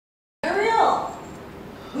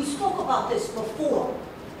spoke about this before.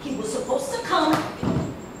 He was supposed to come.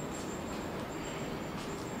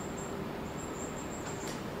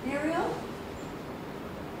 Muriel?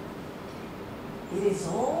 It is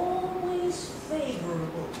always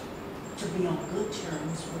favorable to be on good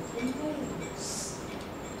terms with the neighbors.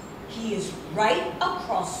 He is right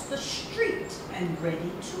across the street and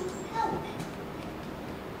ready to help.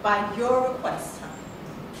 By your request, huh?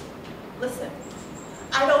 Listen,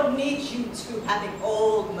 I don't need you two having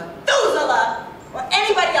old Methuselah or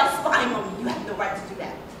anybody else spying on me. You have no right to do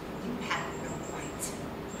that. You have no right.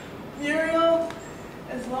 Muriel,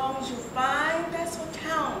 as long as you're fine, that's what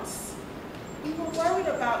counts. We were worried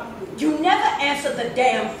about you. You never answer the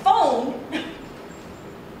damn phone.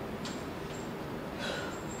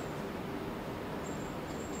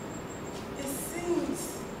 It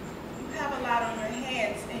seems you have a lot on your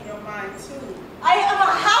hands and your mind too. I am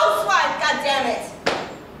a housewife, goddammit!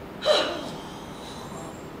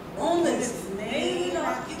 Woman's main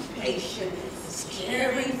occupation is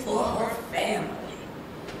caring for her family.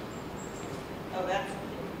 Oh, that's...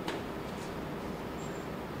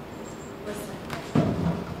 Listen.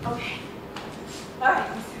 Okay. All right,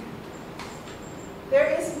 listen. There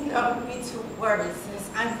is no need to worry, sis.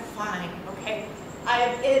 I'm fine, okay? I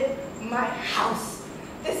am in my house.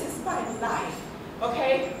 This is my life,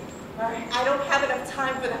 okay? All right, I don't have enough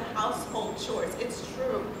time for the household chores. It's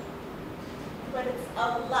true. But it's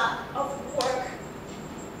a lot of work.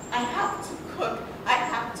 I have to cook. I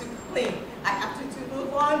have to clean. I have to do the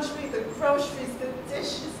laundry, the groceries, the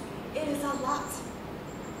dishes. It is a lot.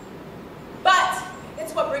 But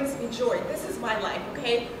it's what brings me joy. This is my life,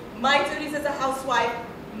 okay? My duties as a housewife,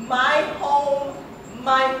 my home,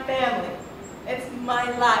 my family. It's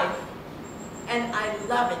my life. And I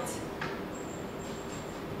love it.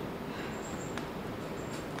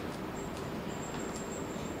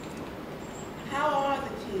 How are the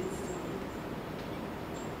kids doing?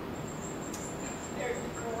 They're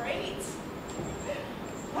great.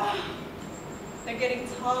 They're getting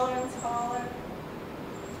taller and taller.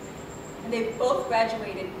 And they both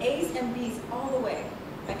graduated A's and B's all the way.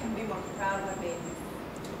 I can be more proud of my babies.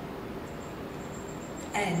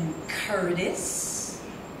 And Curtis?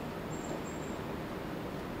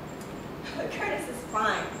 Curtis is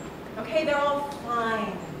fine. Okay, they're all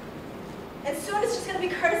fine. And soon it's just gonna be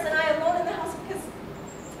Curtis and I alone in the house because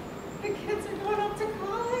the kids are going up to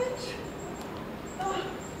college. Oh,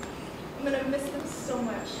 I'm gonna miss them so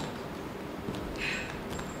much.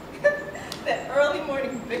 That early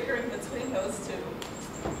morning bickering between those two.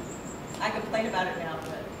 I complain about it now,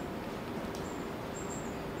 but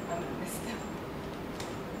I'm gonna miss them.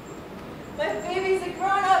 My babies are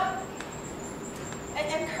grown up.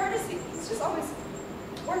 And Curtis, he's just always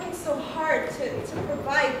working so hard to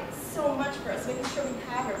provide so much for us, making sure we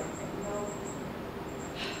have everything, you know?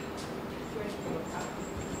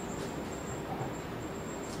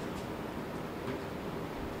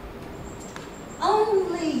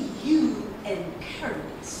 Only you and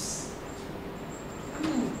Curtis.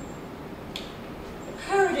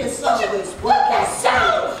 Curtis always working.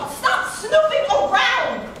 Stop snooping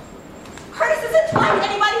around! Curtis isn't letting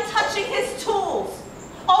anybody touching his tools.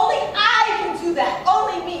 Only I can do that.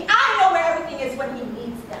 Only me. I know where everything is when he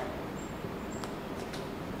needs them.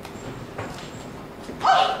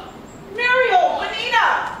 Oh, Muriel,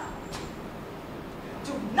 Benita!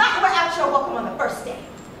 Do not wear out your welcome on the first day.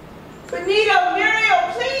 Benita,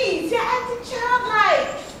 Muriel, please, you're acting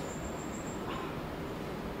childlike.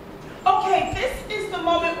 Okay, this is the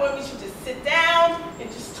moment where we should just sit down and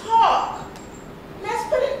just talk. Let's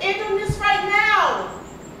put an end on this right now.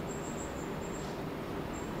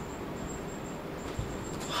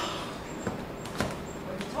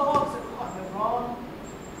 When dogs are caught in the wrong,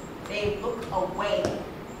 they look away.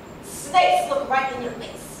 Snakes look right in your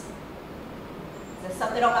face. Is there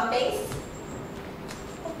something on my face?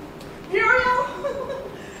 Muriel,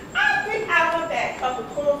 I think I want that cup of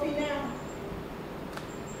coffee now.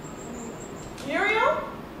 Muriel?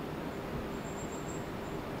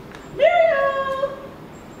 Muriel!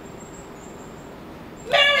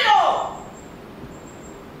 Muriel!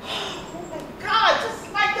 Oh my God,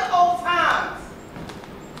 just like the old times.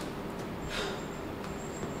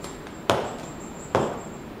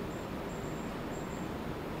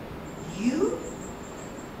 You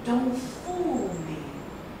don't fool me.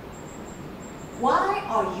 Why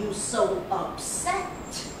are you so upset?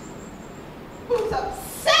 Who's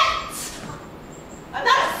upset? I'm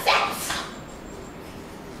not upset.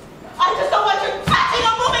 I just don't want you touching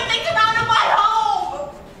or moving things around in my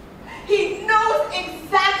home. He knows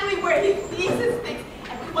exactly where he leaves his things,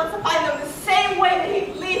 and he wants to find them the same way that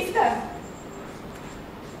he leaves them.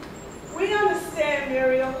 We understand,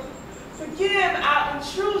 Muriel. forgive our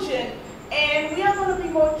intrusion, and we are going to be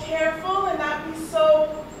more careful and not be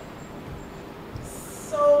so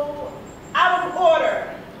out of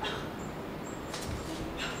order.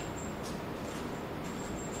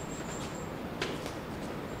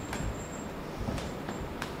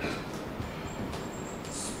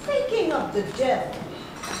 Speaking of the devil,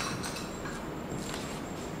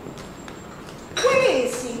 where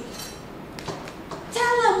is he?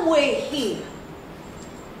 Tell him we're here.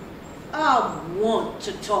 I want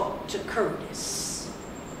to talk to Curtis.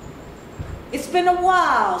 It's been a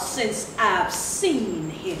while since I've seen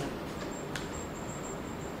him.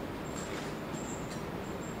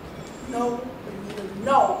 No, Benita,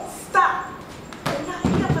 no, stop. We're not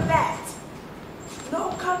here for that. No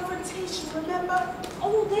confrontation, remember?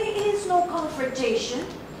 Oh, there is no confrontation.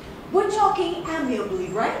 We're talking amiably,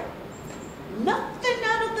 right? Nothing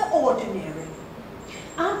out of the ordinary.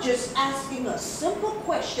 I'm just asking a simple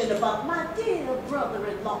question about my dear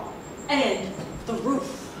brother-in-law and the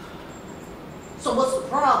roof. So what's the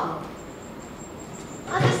problem?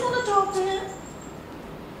 I just want to talk to him.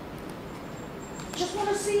 Just want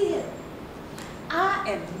to see him. I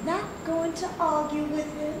am not going to argue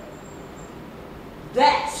with him.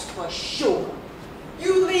 That's for sure.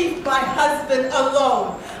 You leave my husband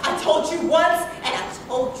alone. I told you once and I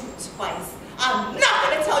told you twice. I'm not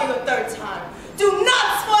going to tell you a third time. Do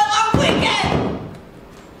not spoil our weekend!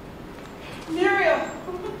 Muriel,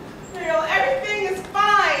 everything is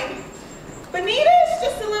fine. Benita's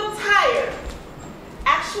just a little tired.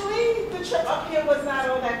 Actually, the trip up here was not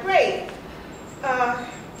all that great.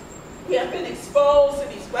 We have been exposed to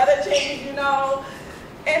these weather changes, you know,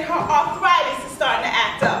 and her arthritis is starting to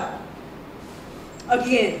act up.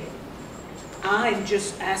 Again, I'm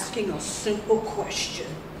just asking a simple question.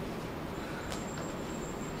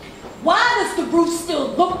 Why does the roof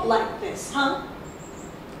still look like this, huh?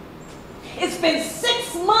 It's been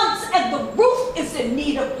 6 months and the roof is in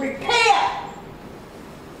need of repair.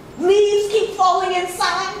 Leaves keep falling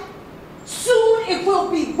inside. Soon it will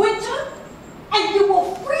be winter and you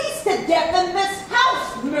will freeze to death in this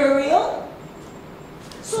house, Muriel.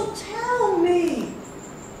 So tell me,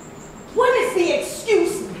 what is the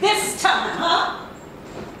excuse this time, huh?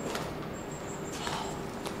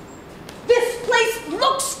 This place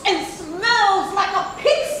looks and smells like a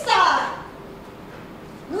pigsty.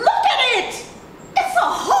 Look at it! It's a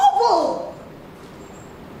hovel!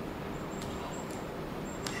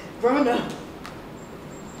 Verna,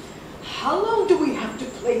 how long do we have to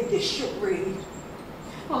play this charade?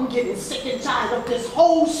 I'm getting sick and tired of this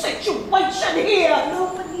whole situation here.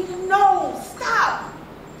 No, Benita, no, stop.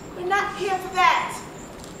 We're not here for that.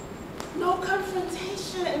 No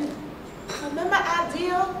confrontation. Remember our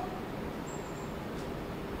deal?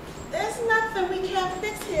 There's nothing we can't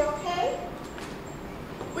fix here, okay?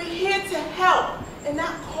 We're here to help and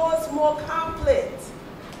not cause more conflict.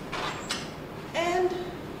 And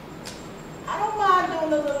I don't mind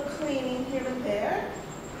doing a little cleaning here and there.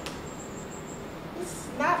 It's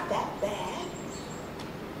not that bad.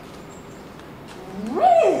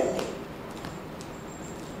 Really?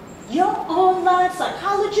 Your online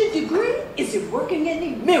psychology degree isn't working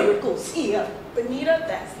any miracles here. Benita,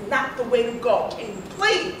 that's not the way to go. Can you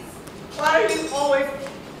please? Why are you always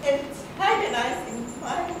antagonizing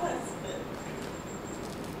my husband?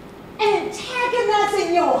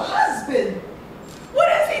 Antagonizing your husband? What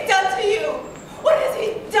has he done to you? What has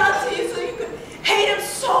he done to you so you could hate him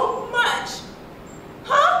so much?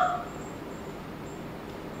 Huh?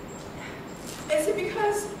 Is it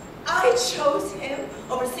because I chose him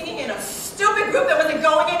over singing in a stupid group that wasn't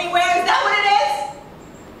going anywhere? Is that what it is?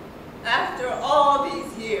 After all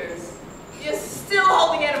these years, you're still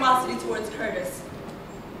holding animosity towards Curtis.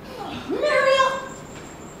 Muriel,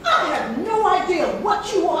 I have no idea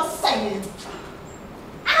what you are saying.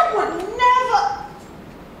 I would never.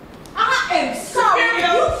 I am sorry.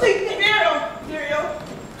 You think that Muriel,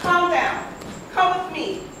 calm down. Come with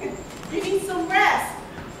me. You need some rest.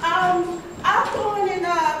 I'll go in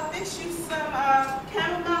and fix you some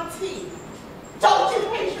chamomile tea. Don't you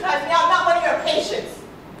patronize me. I'm not one of your patients.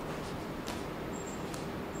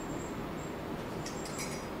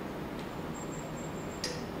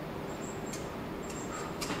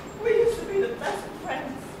 We used to be the best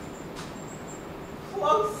friends.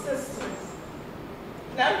 Close sisters.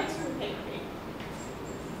 Now you two hate me.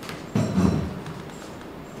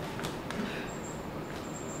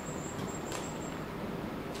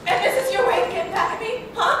 And this is your way to get back at me,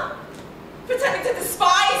 huh? Pretending to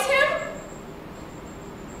despise him?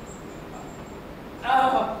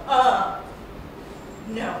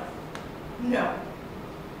 No.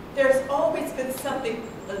 There's always been something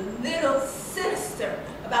a little sinister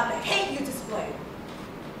about the hate you displayed.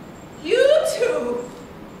 You two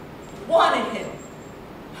wanted him.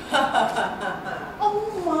 Oh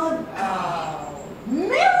my God.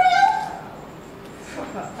 Miriam?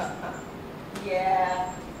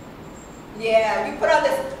 Yeah, you put on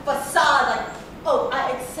this facade like, oh,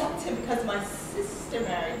 I accept him because my sister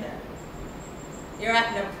married him. Your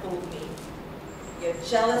act never fooled me. You're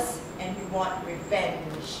jealous and you want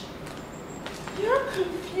revenge. You're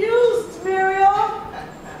confused, Miriam.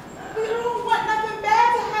 We don't want nothing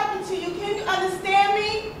bad to happen to you. Can you understand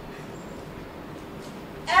me?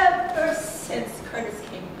 Ever since Curtis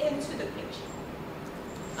came into the picture,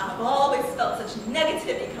 I've always felt such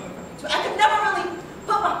negativity coming from you two. I could never really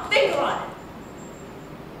put my finger on it.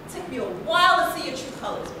 It took me a while to see your true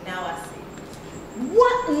colors, but now I see.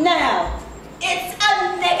 What now? It's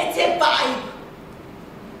a negative vibe.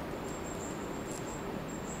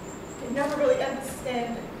 You never really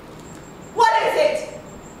understand it. What is it?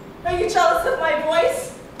 Are you jealous of my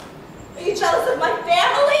voice? Are you jealous of my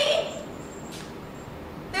family?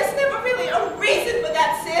 There's never really a reason for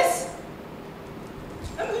that, sis.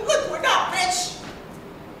 I mean, look, we're not rich.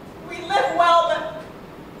 We live well, but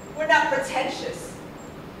we're not pretentious.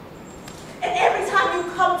 And every time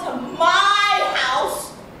you come to my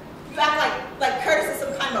house, you act like Curtis is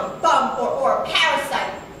some kind of a bum or a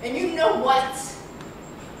parasite. And you know what?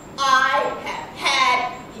 I have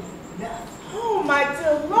had enough. Oh, my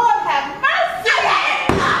dear Lord, have mercy. I've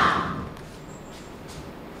had enough.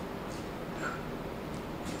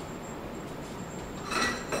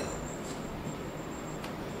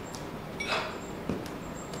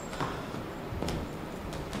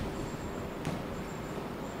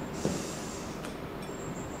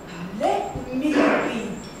 Let me be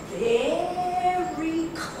very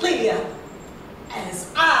clear,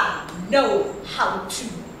 as I know how to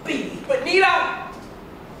be. But Nita,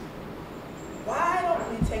 why don't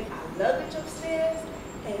we take our luggage upstairs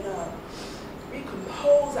and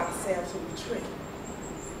recompose ourselves for the trip?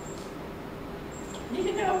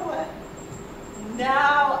 You know what?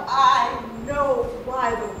 Now I know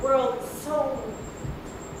why the world is so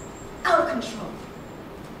out of control.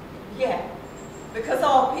 Yeah, because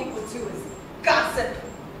all people do is gossip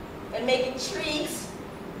and make intrigues.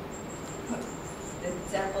 The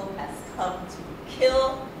devil has come to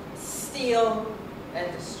kill, steal,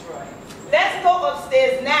 and destroy. Let's go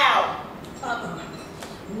upstairs now.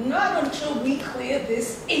 Not until we clear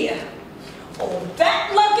this air. Or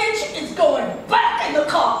that luggage is going back in the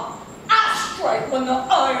car. I strike when the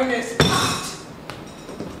iron is hot.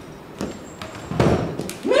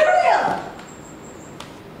 Miriam!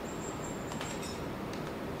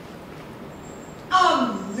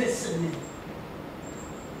 I'm listening.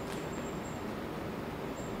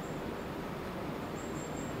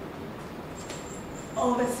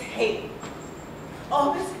 All this hate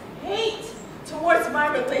towards my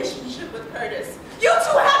relationship with Curtis. You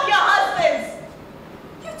two have your husbands.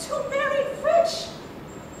 You two married rich.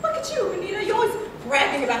 Look at you, Anita. You're always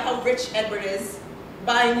bragging about how rich Edward is,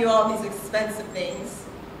 buying you all these expensive things.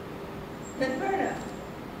 Then Berna,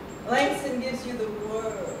 Langston gives you the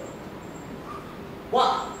world.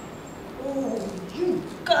 What? Oh,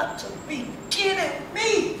 you've got to be kidding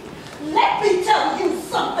me. Let me tell you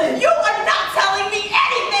something. You are not telling me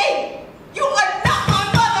anything. You are not my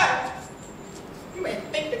mother. You may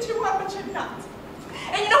think that you are, but you're not.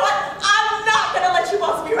 And you know what? I'm not going to let you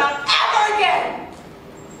boss me around ever again.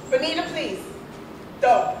 Benita, please.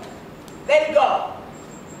 Don't. Let it go.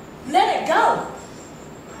 Let it go?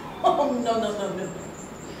 Oh, no.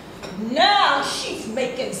 Now she's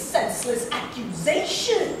making senseless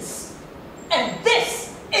accusations. And this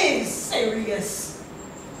is serious.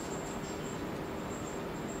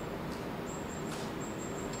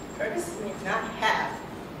 Curtis may not have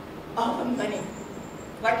all the money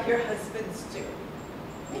like your husbands do.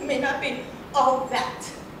 He may not be all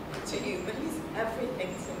that to you, but he's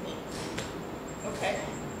everything to me. Okay?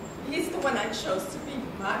 He's the one I chose to be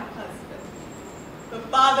my husband, the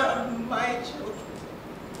father of my children.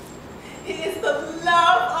 He is the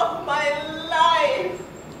love of my life.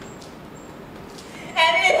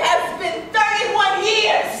 And it has been 31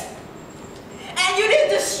 years. And you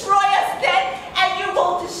didn't destroy us then, and you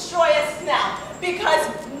won't destroy us now. Because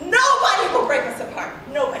nobody will break us apart.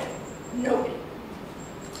 Nobody.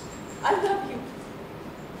 I love you.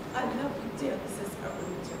 I love you, dear Mrs.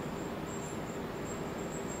 Carolyn.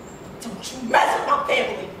 Don't you mess with my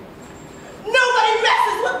family. Nobody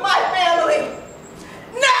messes with my family.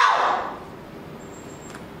 Now!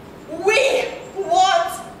 We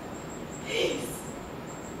want peace.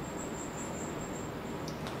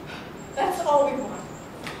 That's all we want.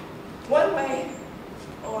 One way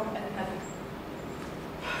or another.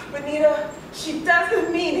 Benita, she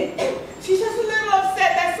doesn't mean it. She's just a little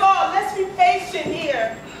upset, that's all. Let's be patient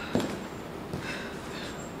here.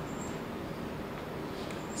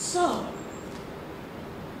 So,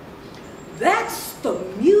 that's the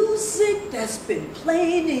music that's been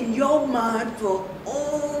playing in your mind for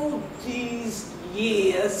all these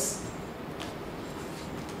years.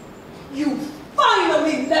 You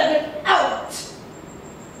finally let it out.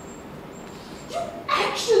 You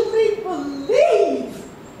actually believe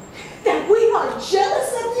that we are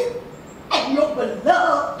jealous of you and your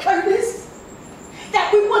beloved Curtis?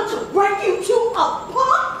 That we want to break you two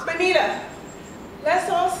apart? Benita, let's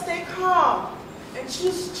all stay calm and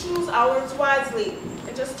choose our words wisely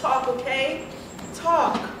and just talk, okay?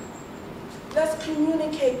 Talk. Let's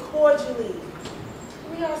communicate cordially.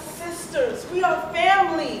 We are sisters. We are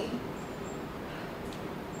family.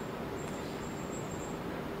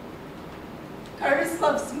 Curtis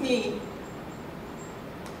loves me.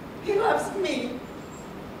 He loves me.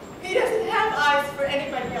 He doesn't have eyes for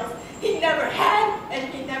anybody else. He never had,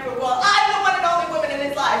 and he never will. I'm the one and only woman in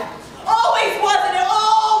his life. Always was, and it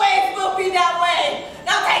always will be that way.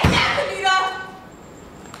 Now take that, Benita.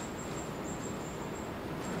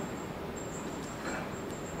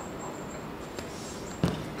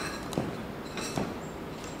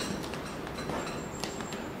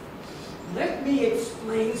 Let me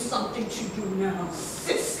explain something to you now,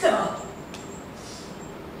 sister.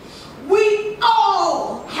 We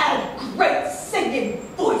all had great singing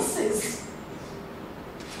voices.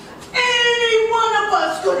 Any one of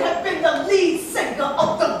us could have been the lead singer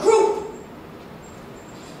of the group.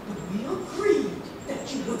 But we agreed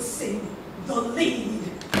that you would sing the lead.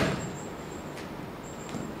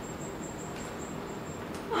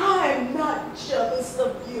 I'm not jealous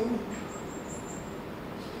of you.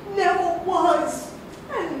 Never was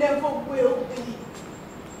and never will be.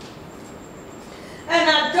 And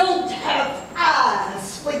I don't have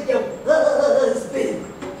eyes for your husband.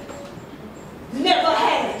 Never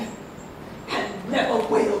had and never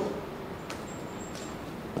will.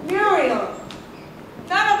 Miriam,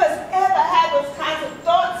 none of us ever had those kinds of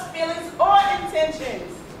thoughts, feelings, or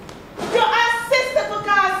intentions. You're our sister, for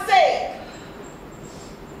God's sake.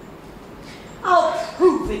 I'll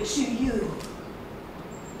prove it to you.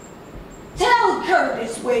 Tell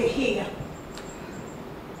Curtis we're here.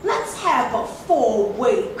 Let's have a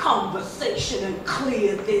four-way conversation and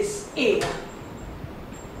clear this air.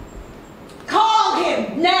 Call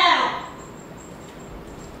him now.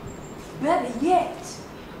 Better yet,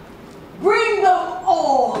 bring them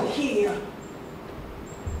all here.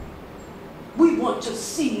 We want to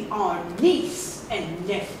see our niece and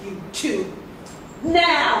nephew too.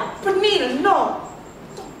 Now. Benita, no.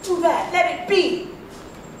 Don't do that. Let it be.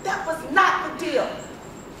 That was not the deal.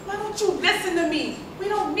 Why don't you listen to me? We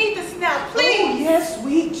don't need this now, please. Oh, yes,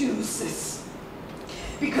 we do, sis.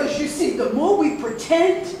 Because you see, the more we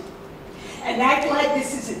pretend and act like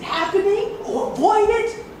this isn't happening or avoid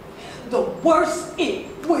it, the worse it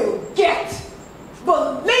will get.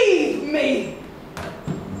 Believe me.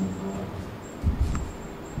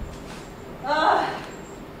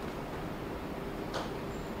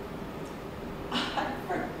 I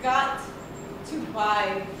forgot to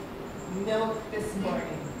buy milk this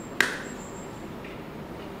morning.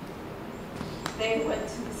 They went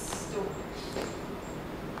to the store.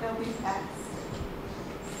 They'll be fast.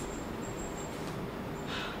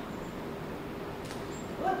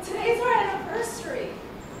 Look, today's our anniversary.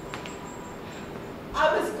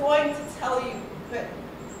 I was going to tell you, but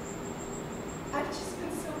I've just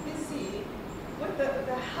been so busy with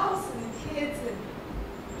the house and the kids. And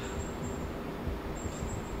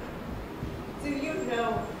do you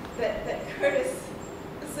know that Curtis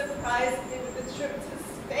surprised me with a trip to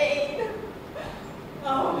Spain?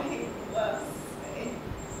 Oh, he loves Spain.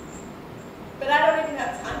 But I don't even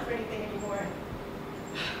have time for anything anymore.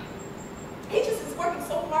 He just is working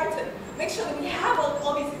so hard to make sure that we have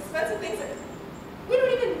all these expensive things that we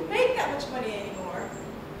don't even make that much money anymore.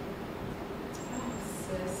 Oh,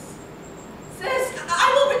 sis. Sis,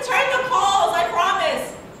 I will return the calls, I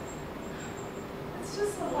promise. It's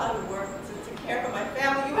just a lot of work to care for my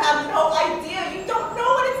family. You have no idea. You don't know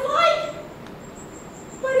what it's like.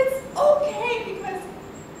 But it's okay because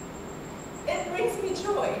it brings me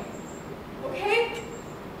joy. Okay?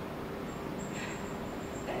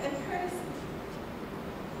 And Curtis,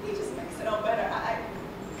 he just makes it all better. I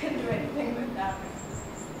couldn't do anything without him.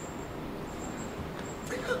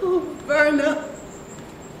 Oh, Verna,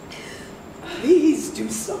 please do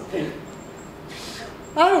something.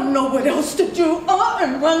 I don't know what else to do.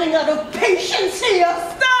 I'm running out of patience here.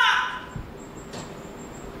 Stop!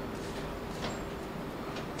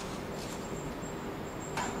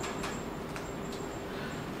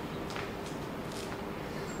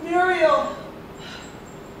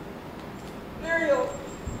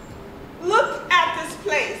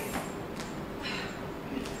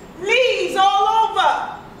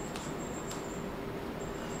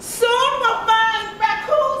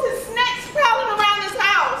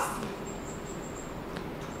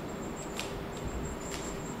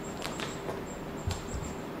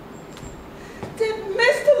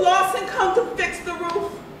 Mr. Lawson come to fix the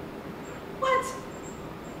roof? What?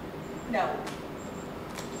 No.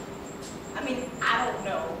 I mean, I don't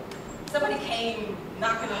know. Somebody came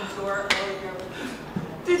knocking on the door earlier.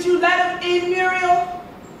 Did you let him in, Muriel?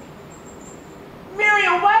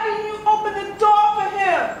 Muriel, why didn't you open the door for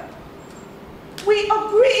him? We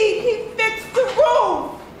agreed he fixed the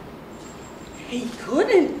roof. He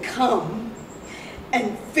couldn't come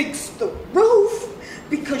and fix the roof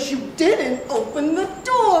because you didn't open the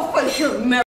door for him.